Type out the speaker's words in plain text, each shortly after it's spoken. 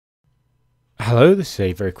Hello, this is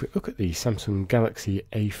a very quick look at the Samsung Galaxy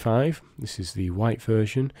A5. This is the white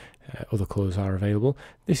version, other colours are available.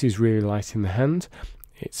 This is really light in the hand.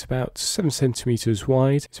 It's about 7 centimeters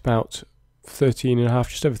wide, it's about 13.5,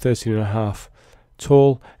 just over 13.5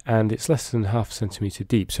 tall, and it's less than half a centimetre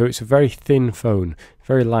deep. So it's a very thin phone,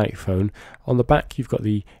 very light phone. On the back you've got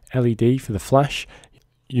the LED for the flash,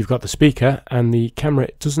 you've got the speaker, and the camera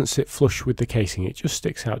doesn't sit flush with the casing, it just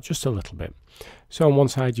sticks out just a little bit. So on one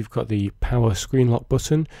side you've got the power screen lock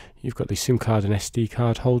button, you've got the SIM card and SD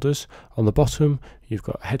card holders. On the bottom you've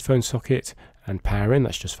got a headphone socket and power in,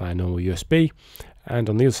 that's just via normal USB. And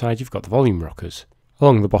on the other side you've got the volume rockers.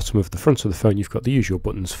 Along the bottom of the front of the phone you've got the usual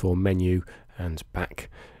buttons for menu and back.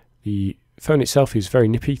 The phone itself is very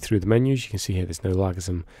nippy through the menus. You can see here there's no lag as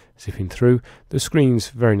I'm zipping through. The screen's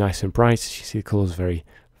very nice and bright, as you see the colours very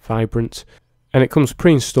vibrant. And it comes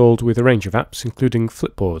pre-installed with a range of apps including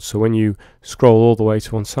Flipboard. So when you scroll all the way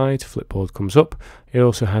to one side, Flipboard comes up. It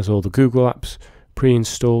also has all the Google apps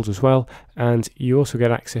pre-installed as well, and you also get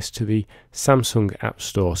access to the Samsung App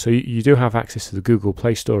Store. So you do have access to the Google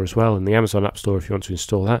Play Store as well and the Amazon App Store if you want to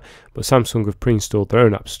install that, but Samsung have pre-installed their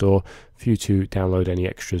own App Store for you to download any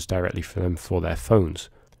extras directly for them for their phones.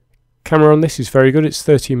 Camera on this is very good, it's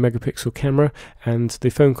 13 megapixel camera, and the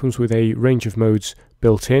phone comes with a range of modes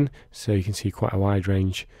built in, so you can see quite a wide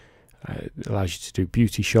range. It allows you to do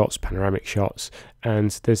beauty shots, panoramic shots, and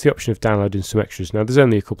there's the option of downloading some extras. Now there's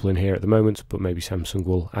only a couple in here at the moment, but maybe Samsung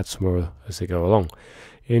will add some more as they go along.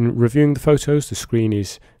 In reviewing the photos, the screen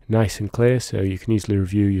is nice and clear, so you can easily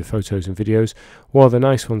review your photos and videos. One of the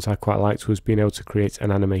nice ones I quite liked was being able to create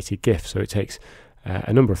an animated GIF, so it takes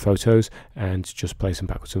a number of photos and just plays them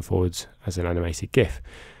backwards and forwards as an animated GIF.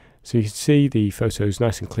 So you can see the photos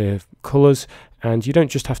nice and clear colours, and you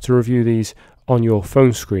don't just have to review these on your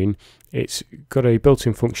phone screen. It's got a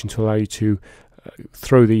built-in function to allow you to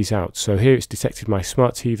throw these out. So here it's detected my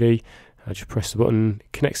smart TV. I just press the button,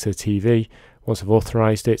 it connects to the TV. Once I've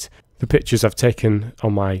authorised it, the pictures I've taken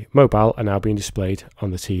on my mobile are now being displayed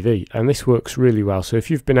on the TV, and this works really well. So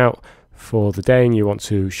if you've been out for the day and you want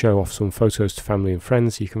to show off some photos to family and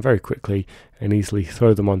friends, you can very quickly and easily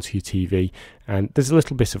throw them onto your TV. And there's a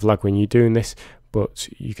little bit of lag when you're doing this, but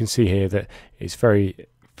you can see here that it's very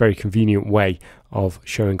convenient way of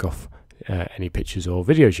showing off any pictures or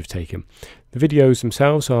videos you've taken. The videos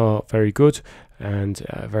themselves are very good and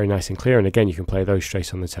very nice and clear, and again you can play those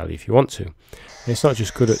straight on the telly if you want to. And it's not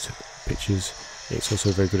just good at pictures, it's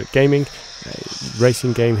also very good at gaming.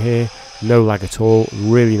 Racing game here, no lag at all,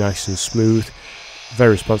 really nice and smooth,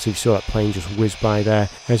 very responsive. You saw that plane just whiz by there.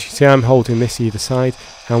 As you can see, I'm holding this either side,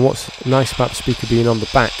 and what's nice about the speaker being on the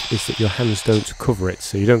back is that your hands don't cover it,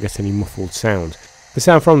 so you don't get any muffled sound. The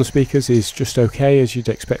sound from the speakers is just okay, as you'd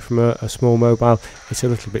expect from a small mobile. It's a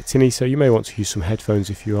little bit tinny, so you may want to use some headphones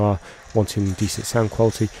if you are wanting decent sound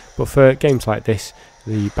quality, but for games like this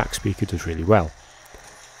the back speaker does really well.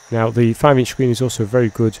 Now the 5-inch screen is also very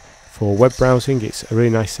good for web browsing. It's a really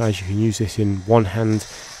nice size. You can use this in one hand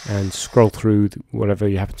and scroll through whatever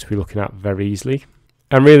you happen to be looking at very easily.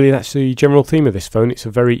 And really that's the general theme of this phone. It's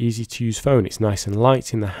a very easy to use phone. It's nice and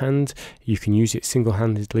light in the hand. You can use it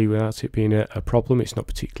single-handedly without it being a problem. It's not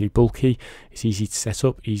particularly bulky. It's easy to set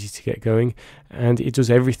up, easy to get going, and it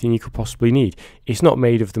does everything you could possibly need. It's not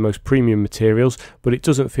made of the most premium materials, but it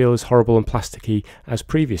doesn't feel as horrible and plasticky as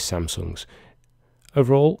previous Samsungs.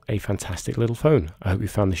 Overall, a fantastic little phone. I hope you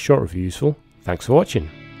found this short review useful. Thanks for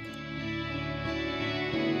watching.